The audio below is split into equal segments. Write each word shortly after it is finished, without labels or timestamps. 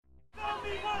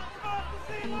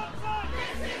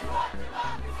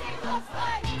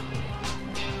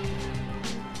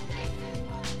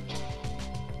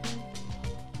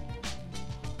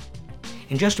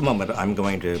In just a moment, I'm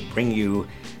going to bring you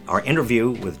our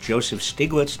interview with Joseph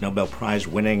Stiglitz, Nobel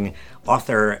Prize-winning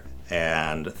author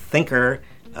and thinker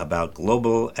about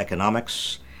global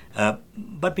economics.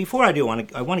 But before I do,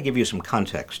 I want to give you some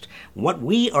context. What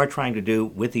we are trying to do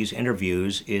with these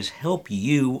interviews is help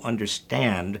you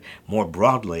understand more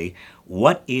broadly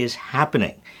what is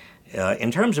happening.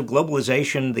 In terms of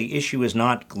globalization, the issue is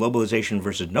not globalization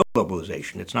versus no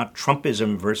globalization. It's not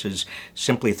Trumpism versus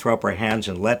simply throw up our hands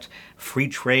and let free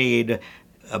trade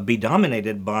be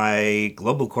dominated by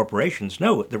global corporations.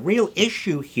 No, the real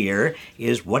issue here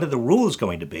is what are the rules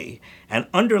going to be? And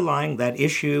underlying that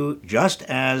issue, just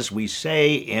as we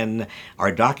say in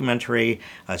our documentary,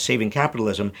 Saving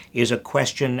Capitalism, is a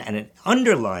question and an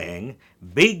underlying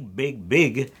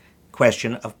big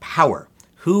question of power.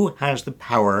 Who has the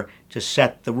power to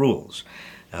set the rules?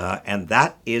 And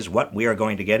that is what we are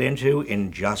going to get into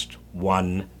in just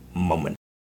one moment.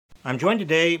 I'm joined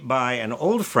today by an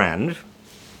old friend,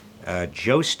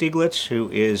 Joe Stiglitz, who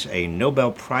is a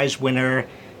Nobel Prize winner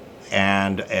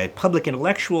and a public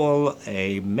intellectual,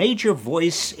 a major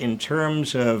voice in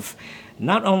terms of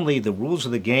not only the rules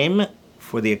of the game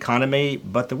for the economy,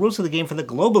 but the rules of the game for the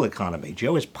global economy.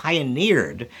 Joe has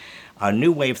pioneered a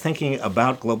new way of thinking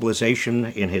about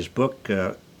globalization in his book,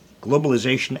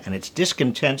 Globalization and Its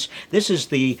Discontents. This is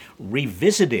the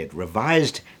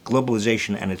revised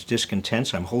Globalization and Its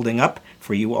Discontents I'm holding up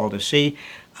for you all to see.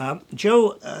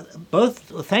 Joe, both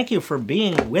thank you for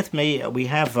being with me. We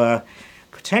have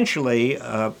potentially,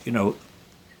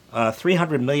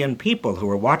 300 million people who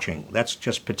are watching. That's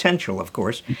just potential, of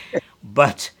course.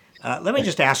 But let me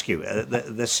just ask you,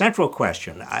 the central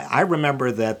question. I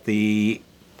remember that the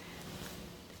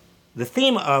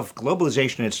theme of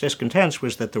globalization and its discontents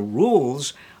was that the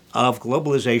rules of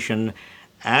globalization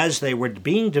as they were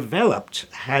being developed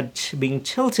had been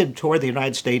tilted toward the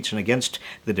United States and against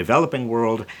the developing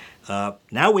world.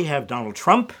 Now we have Donald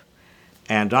Trump,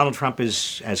 and Donald Trump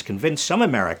has convinced some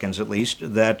Americans, at least,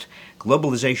 that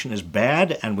globalization is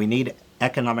bad and we need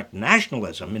economic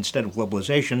nationalism instead of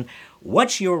globalization.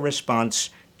 What's your response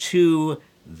to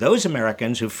those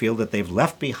Americans who feel that they've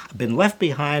been left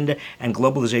behind and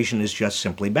globalization is just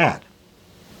simply bad?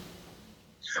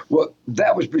 Well,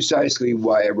 that was precisely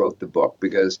why I wrote the book,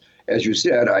 because, as you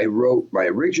said, I wrote my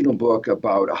original book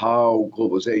about how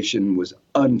globalization was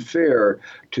unfair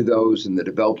to those in the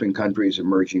developing countries,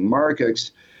 emerging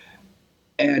markets.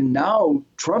 And now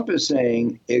Trump is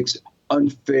saying it's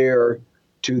unfair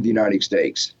to the United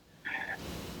States.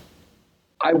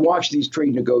 I watched these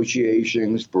trade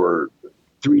negotiations for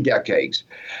 3 decades.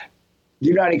 The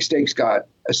United States got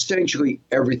essentially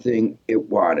everything it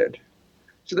wanted.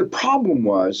 So the problem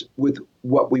was with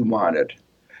what we wanted.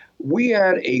 We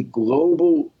had a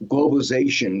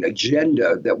globalization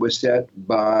agenda that was set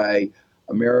by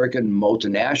American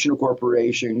multinational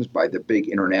corporations, by the big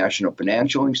international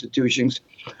financial institutions.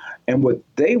 And what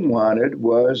they wanted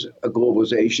was a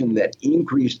globalization that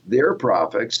increased their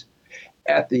profits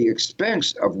at the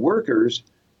expense of workers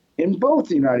in both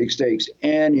the United States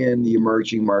and in the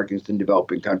emerging markets and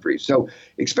developing countries. So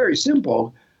it's very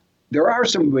simple. There are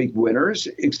some big winners.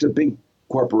 It's the big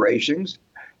corporations,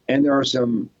 and there are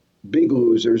some big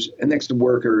losers, and that's the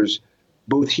workers,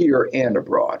 both here and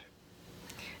abroad.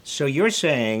 So you're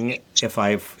saying, if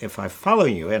I follow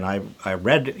you, and I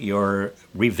read your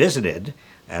Revisited,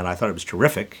 and I thought it was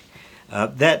terrific,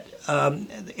 that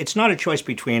it's not a choice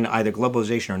between either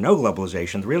globalization or no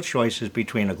globalization. The real choice is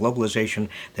between a globalization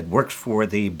that works for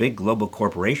the big global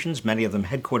corporations, many of them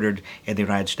headquartered in the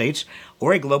United States,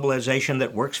 or a globalization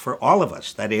that works for all of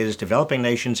us, that is, developing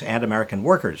nations and American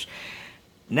workers.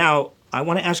 Now, I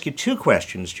want to ask you 2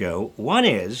 questions, Joe. One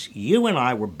is, you and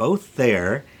I were both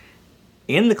there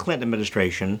in the Clinton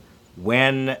administration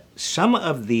when some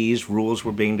of these rules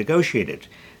were being negotiated.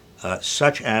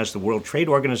 Such as the World Trade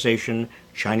Organization,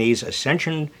 Chinese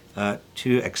accession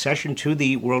to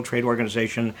the World Trade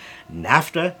Organization,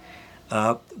 NAFTA.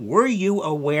 Were you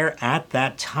aware at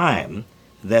that time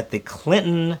that the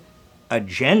Clinton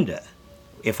agenda,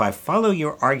 if I follow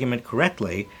your argument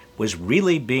correctly, was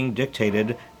really being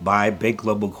dictated by big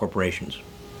global corporations?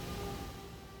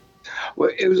 Well,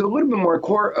 it was a little bit more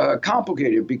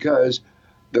complicated because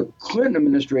the Clinton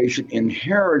administration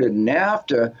inherited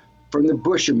NAFTA from the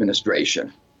Bush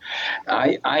administration.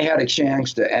 I had a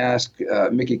chance to ask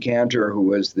Mickey Cantor, who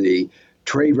was the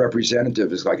trade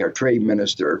representative, is like our trade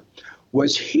minister,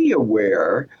 was he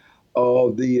aware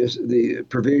of the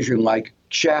provision like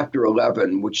Chapter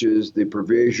 11, which is the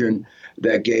provision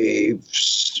that gave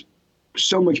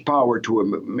so much power to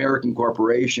American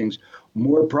corporations,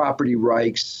 more property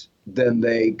rights than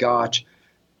they got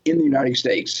in the United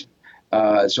States.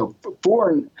 So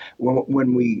foreign,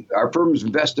 when our firms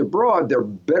invest abroad, they're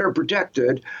better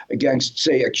protected against,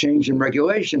 say, a change in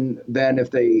regulation than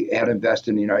if they had invested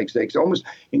in the United States, almost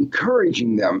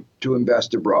encouraging them to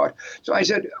invest abroad. So I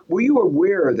said, were you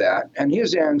aware of that? And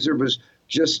his answer was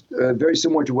just very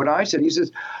similar to what I said. He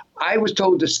says, I was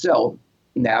told to sell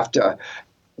NAFTA.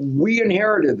 We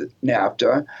inherited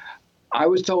NAFTA. I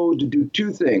was told to do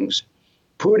two things: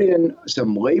 put in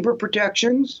some labor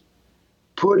protections,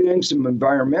 put in some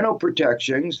environmental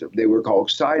protections. They were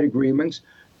called side agreements.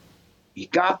 He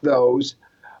got those,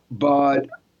 but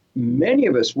many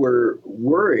of us were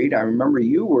worried, I remember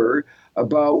you were,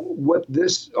 about what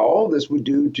all this would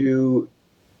do to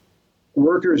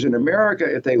workers in America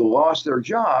if they lost their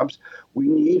jobs. We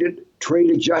needed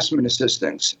trade adjustment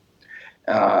assistance.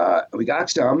 We got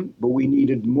some, but we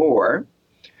needed more.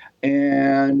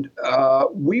 And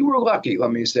we were lucky,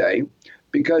 let me say,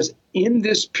 because in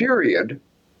this period,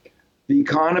 the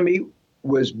economy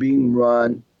was being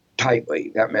run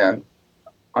tightly. That meant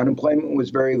unemployment was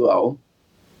very low.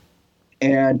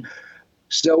 And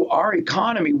so our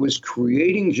economy was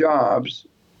creating jobs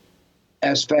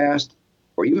as fast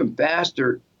or even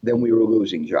faster than we were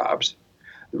losing jobs.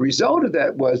 The result of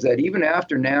that was that even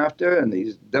after NAFTA and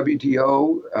the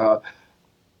WTO,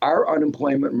 our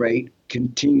unemployment rate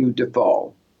continued to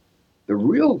fall. The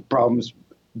real problems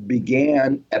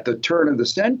began at the turn of the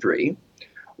century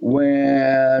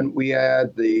when we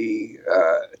had the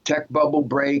tech bubble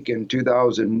break in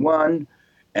 2001,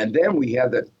 and then we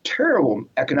had the terrible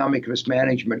economic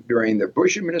mismanagement during the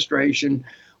Bush administration,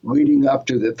 leading up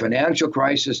to the financial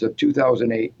crisis of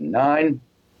 2008 and 9.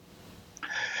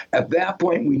 At that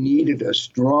point, we needed a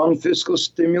strong fiscal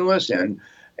stimulus,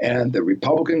 and the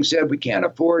Republicans said we can't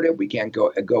afford it, we can't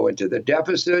go into the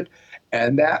deficit,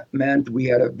 and that meant we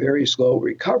had a very slow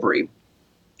recovery.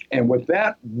 And with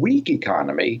that weak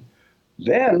economy,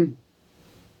 then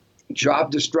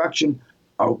job destruction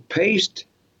outpaced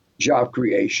job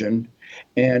creation,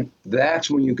 and that's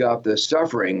when you got the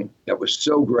suffering that was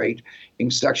so great in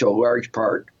such a large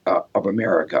part of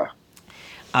America.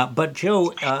 But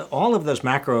Joe, all of those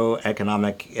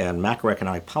macroeconomic and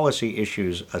macroeconomic policy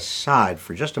issues aside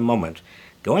for just a moment,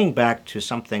 going back to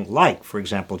something like, for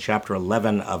example, Chapter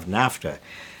 11 of NAFTA,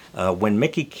 when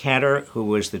Mickey Cantor, who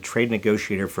was the trade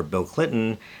negotiator for Bill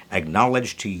Clinton,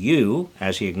 acknowledged to you,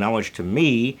 as he acknowledged to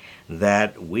me,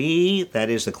 that we, that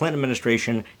is the Clinton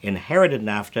administration, inherited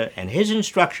NAFTA, and his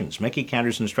instructions, Mickey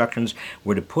Cantor's instructions,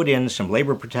 were to put in some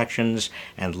labor protections,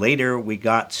 and later we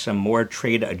got some more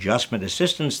trade adjustment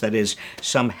assistance, that is,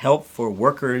 some help for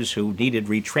workers who needed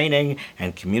retraining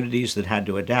and communities that had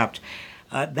to adapt.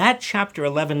 That Chapter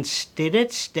 11, did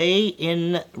it stay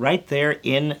in right there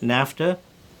in NAFTA?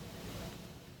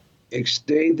 It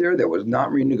stayed there. That was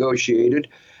not renegotiated.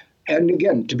 And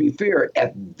again, to be fair,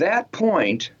 at that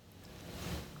point,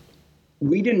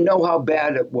 we didn't know how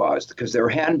bad it was because there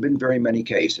hadn't been very many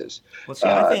cases. Well, see,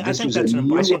 I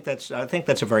think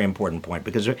that's a very important point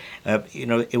because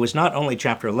it was not only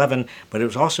Chapter 11, but it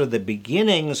was also the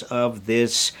beginnings of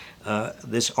this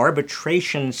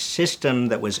arbitration system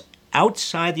that was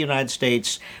outside the United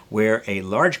States, where a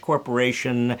large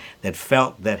corporation that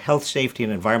felt that health, safety,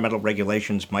 and environmental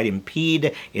regulations might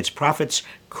impede its profits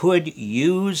could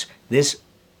use this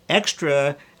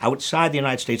extra outside the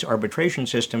United States arbitration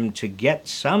system to get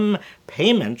some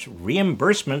payment,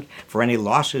 reimbursement for any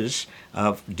losses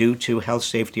due to health,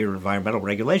 safety, or environmental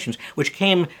regulations, which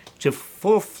came to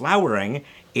full flowering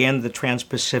in the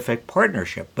Trans-Pacific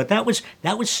Partnership. But that was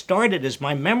started as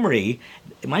my memory.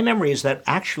 My memory is that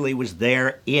actually was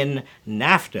there in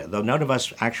NAFTA, though none of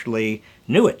us actually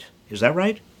knew it. Is that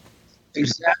right?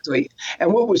 Exactly.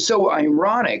 And what was so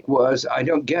ironic was, I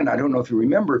don't know if you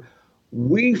remember,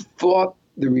 we fought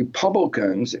the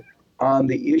Republicans on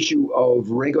the issue of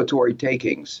regulatory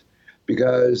takings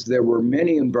because there were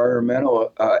many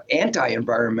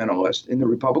anti-environmentalists in the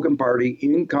Republican Party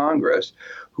in Congress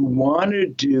who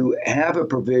wanted to have a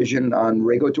provision on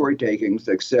regulatory takings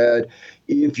that said,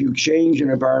 if you change an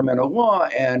environmental law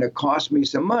and it costs me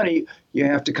some money, you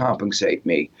have to compensate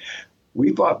me.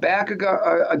 We fought back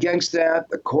against that.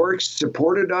 The courts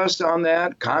supported us on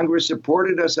that. Congress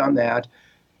supported us on that.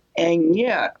 And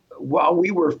yet, while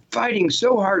we were fighting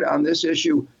so hard on this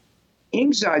issue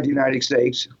inside the United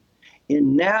States,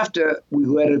 in NAFTA, we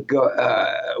let it go.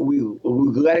 We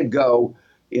let it go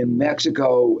in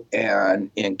Mexico and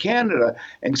in Canada.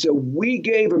 And so we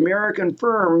gave American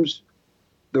firms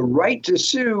the right to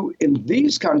sue in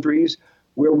these countries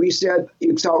where we said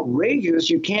it's outrageous,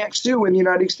 you can't sue in the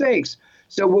United States.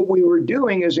 So what we were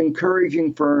doing is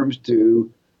encouraging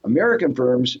American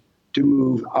firms, to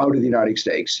move out of the United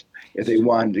States if they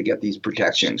wanted to get these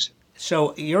protections.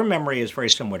 So your memory is very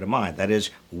similar to mine. That is,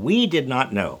 we did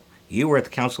not know. You were at the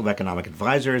Council of Economic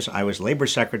Advisors. I was Labor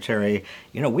Secretary.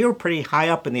 We were pretty high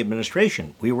up in the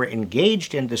administration. We were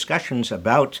engaged in discussions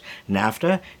about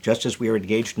NAFTA, just as we were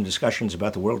engaged in discussions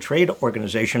about the World Trade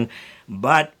Organization.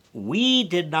 But we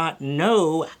did not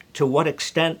know to what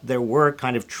extent there were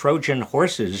kind of Trojan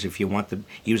horses, if you want to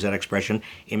use that expression,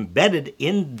 embedded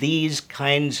in these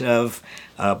kinds of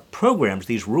programs,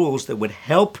 these rules that would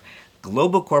help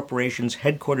global corporations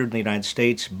headquartered in the United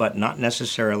States, but not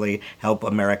necessarily help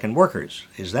American workers.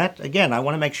 Is that, again, I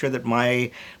want to make sure that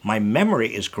my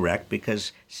memory is correct,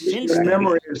 because since Your then...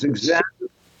 memory is exactly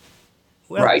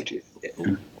right.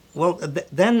 Well,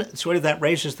 then sort of that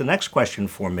raises the next question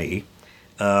for me.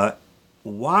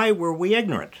 Why were we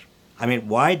ignorant? I mean,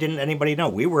 why didn't anybody know?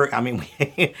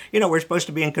 We're supposed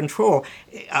to be in control.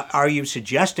 Are you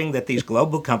suggesting that these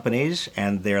global companies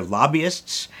and their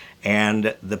lobbyists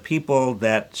and the people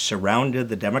that surrounded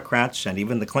the Democrats and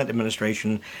even the Clinton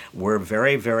administration were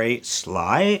very, very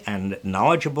sly and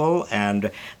knowledgeable,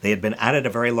 and they had been at it a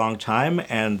very long time,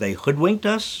 and they hoodwinked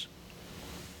us?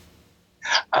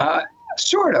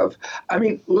 Sort of. I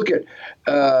mean, look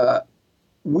at...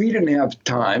 we didn't have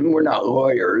time. We're not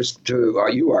lawyers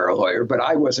you are a lawyer, but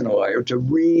I wasn't a lawyer, to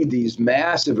read these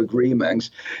massive agreements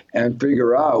and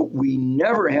figure out. We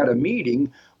never had a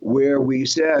meeting where we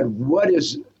said, what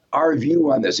is our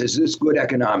view on this? Is this good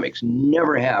economics?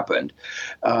 Never happened.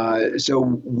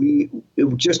 So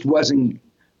it just wasn't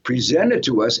presented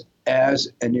to us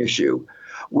as an issue.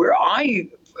 Where I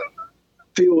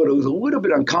feel it was a little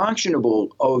bit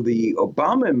unconscionable of the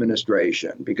Obama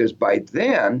administration, because by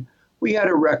then, we had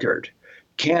a record.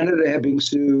 Canada had been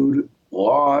sued,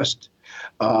 lost,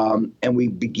 and we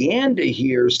began to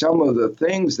hear some of the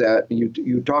things that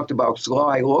you talked about,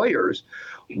 sly lawyers.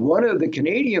 One of the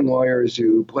Canadian lawyers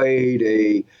who played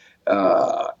a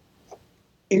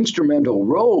instrumental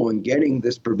role in getting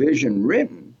this provision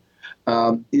written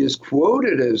is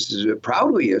quoted as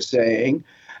proudly as saying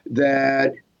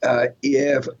that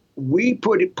if we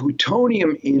put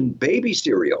plutonium in baby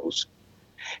cereals,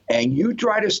 and you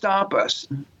try to stop us,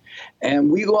 and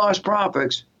we lost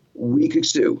profits, we could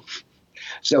sue.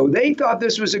 So they thought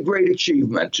this was a great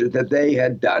achievement that they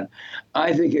had done.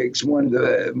 I think it's one of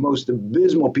the most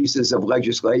abysmal pieces of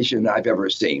legislation I've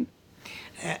ever seen.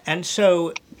 And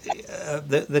so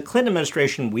the Clinton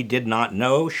administration, we did not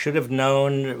know, should have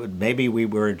known. Maybe we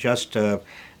were just...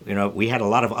 we had a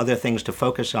lot of other things to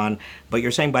focus on. But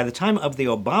you're saying by the time of the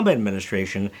Obama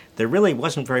administration, there really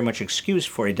wasn't very much excuse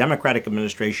for a Democratic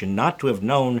administration not to have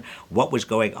known what was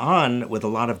going on with a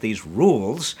lot of these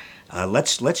rules.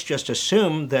 Let's just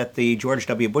assume that the George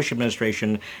W. Bush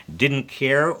administration didn't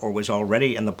care or was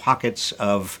already in the pockets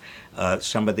of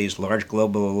some of these large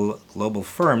global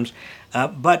firms.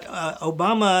 But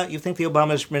Obama, you think the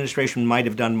Obama administration might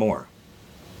have done more?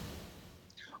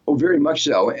 Oh, very much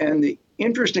so. And the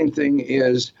interesting thing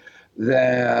is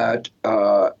that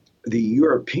the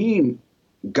European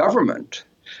government,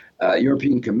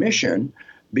 European Commission,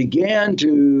 began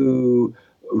to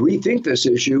rethink this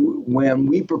issue when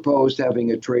we proposed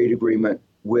having a trade agreement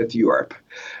with Europe.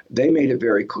 They made it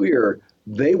very clear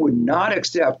they would not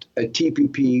accept a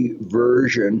TPP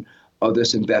version of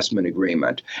this investment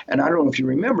agreement. And I don't know if you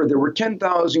remember, there were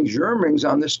 10,000 Germans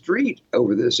on the street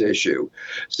over this issue.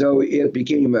 So it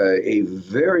became a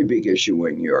very big issue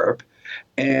in Europe.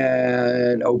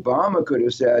 And Obama could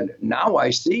have said, now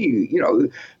I see,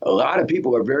 a lot of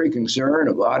people are very concerned,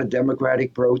 a lot of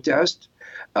democratic protest.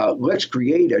 Let's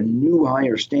create a new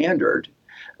higher standard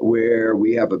where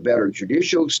we have a better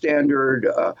judicial standard,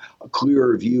 a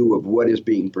clearer view of what is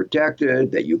being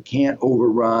protected, that you can't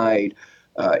override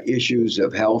issues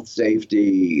of health,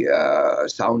 safety,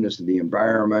 soundness of the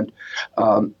environment.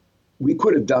 We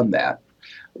could have done that,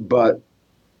 but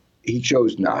he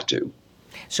chose not to.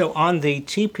 So on the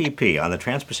TPP, on the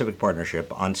Trans-Pacific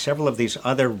Partnership, on several of these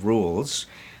other rules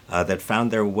that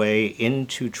found their way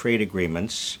into trade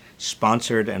agreements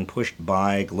sponsored and pushed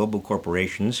by global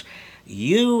corporations,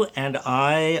 you and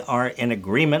I are in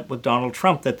agreement with Donald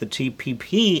Trump that the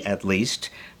TPP, at least,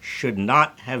 should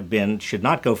not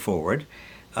go forward.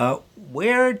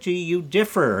 Where do you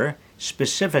differ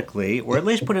specifically, or at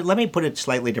least let me put it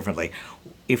slightly differently.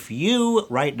 If you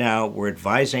right now were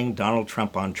advising Donald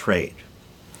Trump on trade,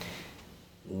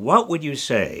 what would you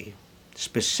say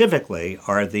specifically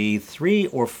are the 3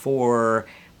 or 4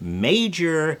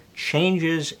 major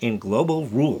changes in global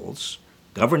rules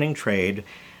governing trade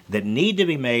that need to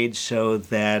be made so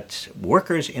that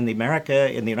workers in the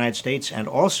United States, and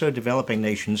also developing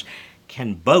nations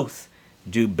can both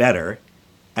do better,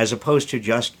 as opposed to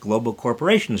just global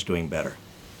corporations doing better.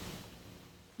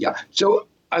 Yeah. So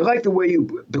I like the way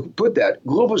you put that.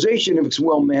 Globalization, if it's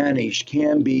well managed,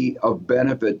 can be of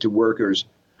benefit to workers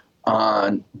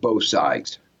on both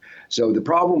sides. So the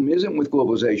problem isn't with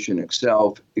globalization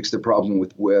itself, it's the problem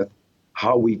with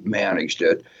how we've managed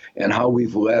it and how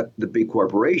we've let the big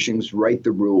corporations write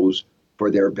the rules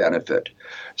for their benefit.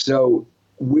 So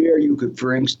where you could,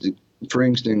 for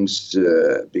instance,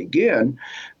 begin,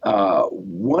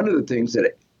 one of the things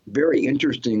that very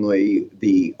interestingly,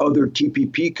 the other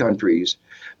TPP countries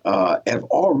have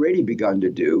already begun to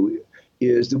do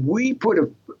is that we put a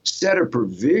set of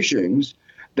provisions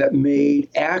that made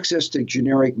access to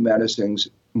generic medicines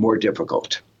more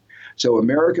difficult. So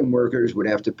American workers would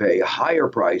have to pay higher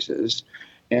prices.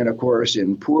 And of course,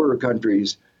 in poorer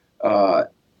countries,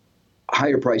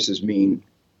 higher prices mean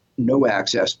no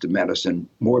access to medicine,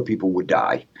 more people would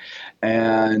die.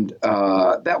 And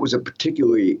that was a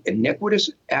particularly iniquitous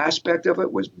aspect of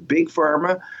it, was big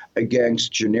pharma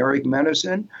against generic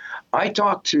medicine. I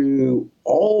talked to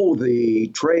all the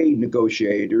trade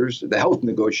negotiators, the health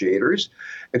negotiators,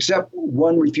 except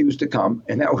one refused to come,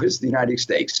 and that was the United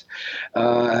States,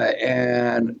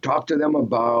 and talked to them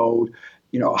about,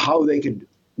 how they could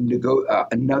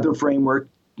another framework.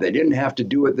 They didn't have to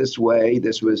do it this way.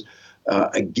 This was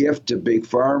a gift to Big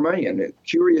Pharma, and a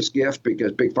curious gift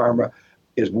because Big Pharma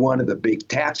is one of the big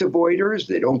tax avoiders.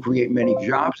 They don't create many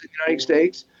jobs in the United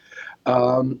States.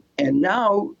 And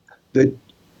now the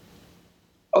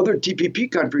other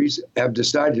TPP countries have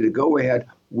decided to go ahead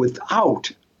without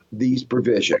these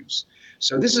provisions.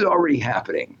 So this is already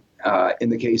happening in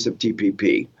the case of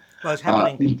TPP. Well, it's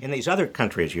happening in these other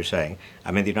countries, you're saying.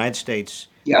 I mean, the United States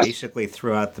basically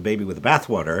threw out the baby with the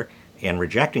bathwater in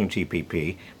rejecting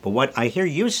TPP. But what I hear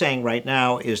you saying right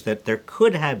now is that there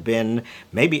could have been,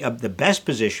 maybe the best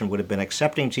position would have been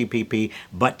accepting TPP,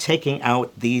 but taking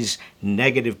out these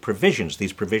negative provisions,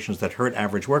 these provisions that hurt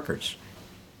average workers.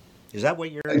 Is that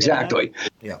what you're Exactly.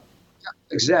 Yeah.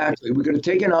 Exactly. We could have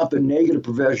taken out the negative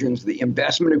provisions, the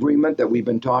investment agreement that we've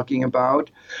been talking about.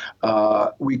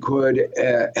 We could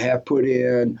have put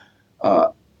in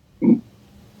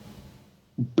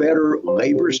better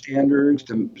labor standards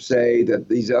to say that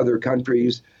these other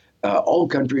countries, all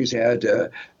countries had to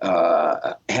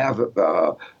have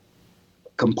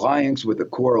compliance with the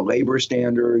core labor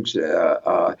standards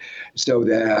so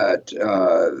that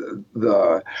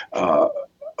the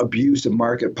abuse of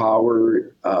market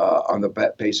power on the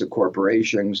base of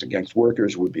corporations against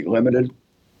workers would be limited.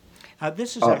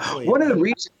 This is actually one of the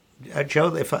reasons.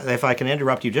 Joe, if I can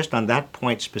interrupt you just on that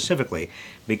point specifically,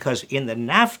 because in the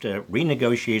NAFTA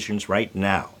renegotiations right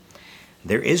now,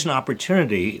 there is an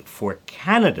opportunity for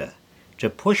Canada to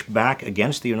push back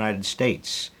against the United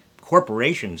States,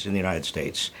 corporations in the United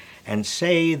States, and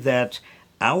say that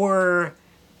our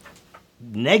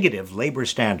negative labor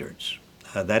standards,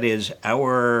 that is,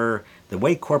 the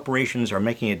way corporations are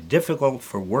making it difficult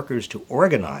for workers to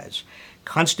organize,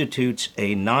 constitutes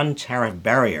a non-tariff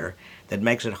barrier that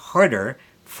makes it harder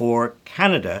for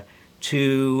Canada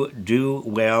to do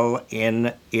well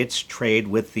in its trade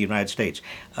with the United States.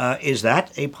 Is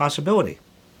that a possibility?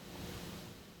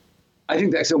 I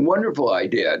think that's a wonderful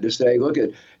idea to say, look at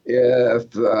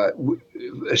if,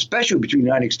 especially between the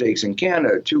United States and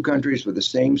Canada, two countries with the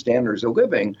same standards of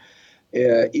living,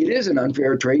 it is an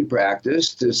unfair trade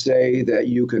practice to say that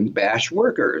you can bash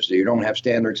workers. You don't have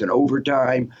standards in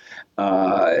overtime.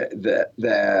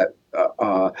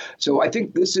 So I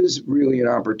think this is really an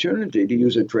opportunity to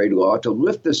use a trade law to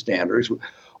lift the standards.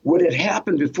 What had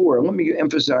happened before, and let me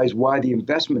emphasize why the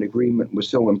investment agreement was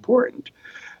so important.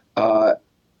 An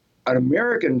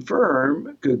American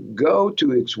firm could go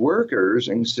to its workers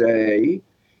and say,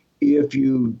 if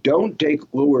you don't take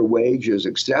lower wages,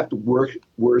 accept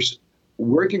worse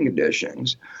working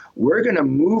conditions, we're going to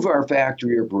move our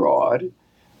factory abroad,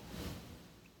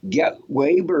 get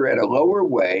labor at a lower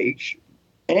wage,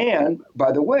 and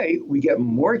by the way, we get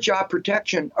more job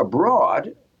protection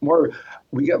abroad,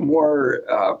 we get more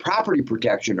property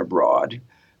protection abroad,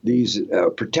 these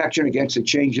protection against the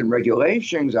change in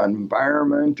regulations on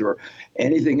environment or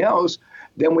anything else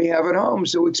than we have at home.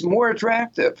 So it's more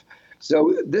attractive.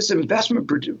 So this investment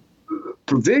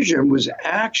provision was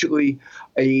actually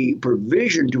a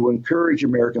provision to encourage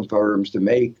American firms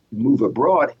to move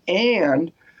abroad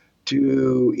and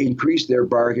to increase their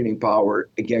bargaining power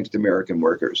against American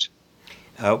workers.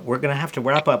 We're going to have to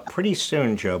wrap up pretty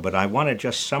soon, Joe, but I want to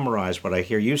just summarize what I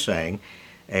hear you saying.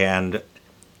 And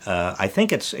I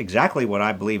think it's exactly what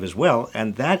I believe as well,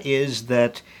 and that is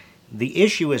that the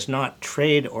issue is not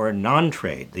trade or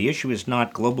non-trade. The issue is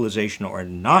not globalization or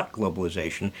not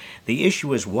globalization. The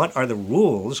issue is what are the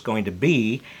rules going to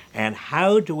be, and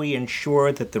how do we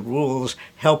ensure that the rules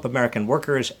help American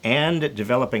workers and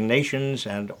developing nations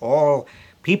and all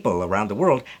people around the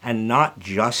world, and not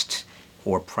just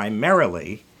or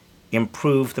primarily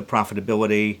improve the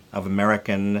profitability of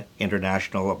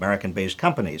international, American-based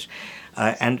companies.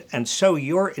 And so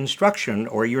your instruction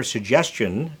or your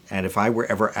suggestion, and if I were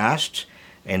ever asked,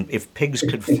 and if pigs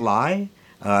could fly,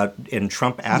 and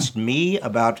Trump asked me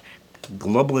about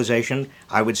globalization,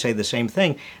 I would say the same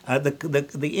thing.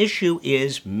 The issue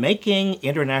is making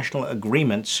international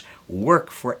agreements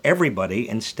work for everybody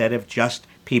instead of just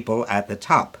people at the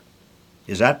top.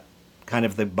 Is that kind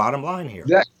of the bottom line here?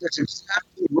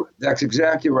 That's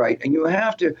exactly right. And you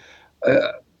have to,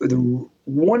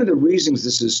 one of the reasons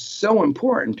this is so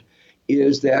important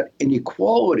is that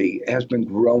inequality has been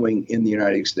growing in the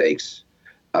United States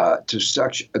to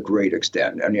such a great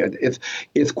extent. I mean,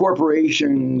 if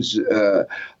corporations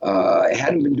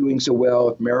hadn't been doing so well,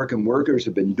 if American workers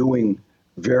have been doing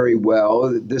very well,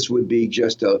 this would be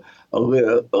just a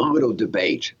little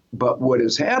debate. But what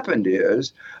has happened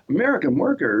is American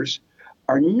workers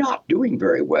are not doing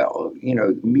very well. You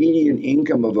know, median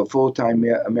income of a full-time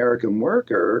American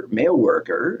worker, male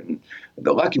worker, and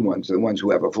the lucky ones, the ones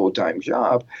who have a full-time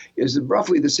job, is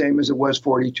roughly the same as it was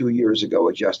 42 years ago,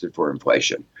 adjusted for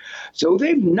inflation. So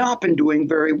they've not been doing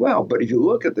very well. But if you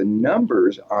look at the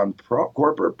numbers on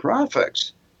corporate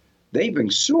profits, they've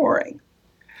been soaring.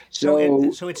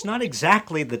 So it's not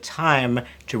exactly the time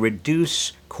to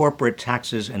reduce corporate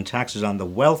taxes and taxes on the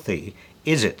wealthy,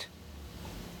 is it?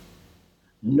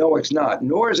 No, it's not.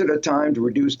 Nor is it a time to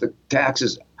reduce the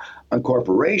taxes on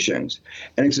corporations.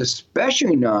 And it's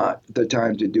especially not the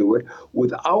time to do it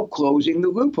without closing the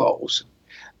loopholes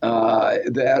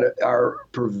that are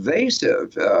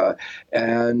pervasive. A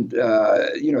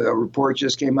report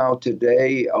just came out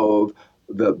today of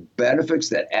the benefits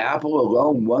that Apple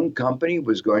alone, one company,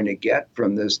 was going to get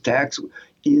from this tax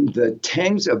in the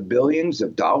tens of billions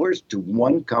of dollars to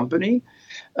one company.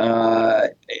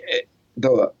 The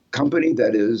company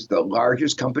that is the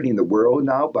largest company in the world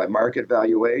now by market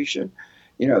valuation.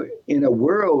 You know, in a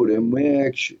world in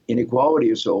which inequality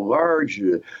is so large,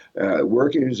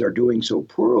 workers are doing so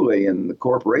poorly and the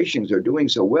corporations are doing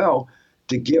so well,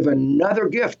 to give another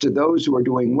gift to those who are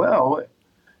doing well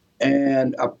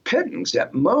and a pittance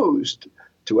at most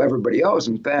to everybody else.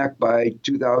 In fact, by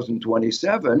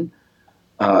 2027,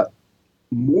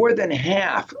 more than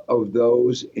half of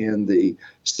those in the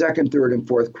second, third, and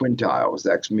fourth quintiles,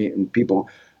 that's meaning people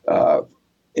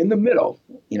in the middle,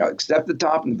 you know, except the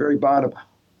top and the very bottom,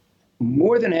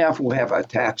 more than half will have a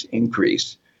tax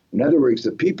increase. In other words,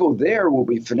 the people there will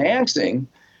be financing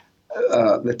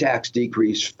the tax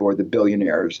decrease for the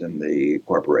billionaires and the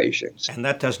corporations. And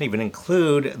that doesn't even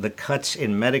include the cuts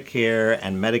in Medicare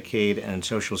and Medicaid and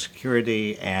Social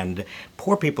Security and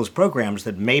poor people's programs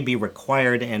that may be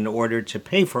required in order to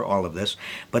pay for all of this.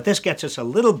 But this gets us a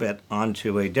little bit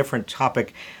onto a different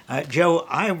topic. Joe,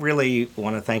 I really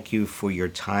want to thank you for your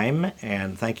time,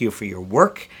 and thank you for your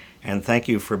work, and thank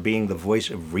you for being the voice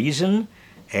of reason.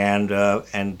 And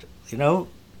you know,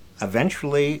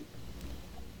 eventually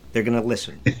they're going to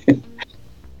listen.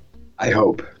 I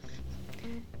hope.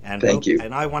 And thank you.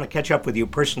 And I want to catch up with you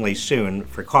personally soon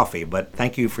for coffee, but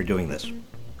thank you for doing this.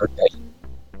 Okay.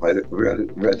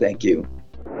 Well, thank you.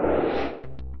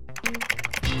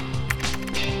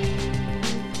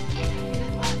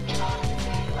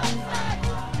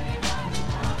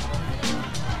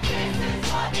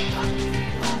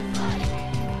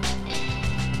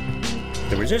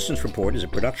 The Resistance Report is a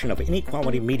production of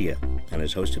Inequality Media and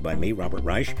is hosted by me, Robert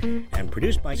Reich, and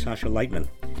produced by Sasha Lightman.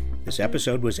 This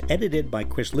episode was edited by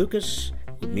Chris Lucas,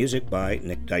 with music by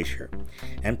Nick Deischer.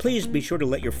 And please be sure to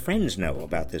let your friends know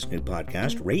about this new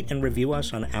podcast. Rate and review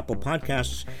us on Apple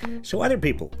Podcasts so other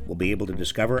people will be able to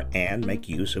discover and make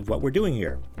use of what we're doing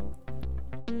here.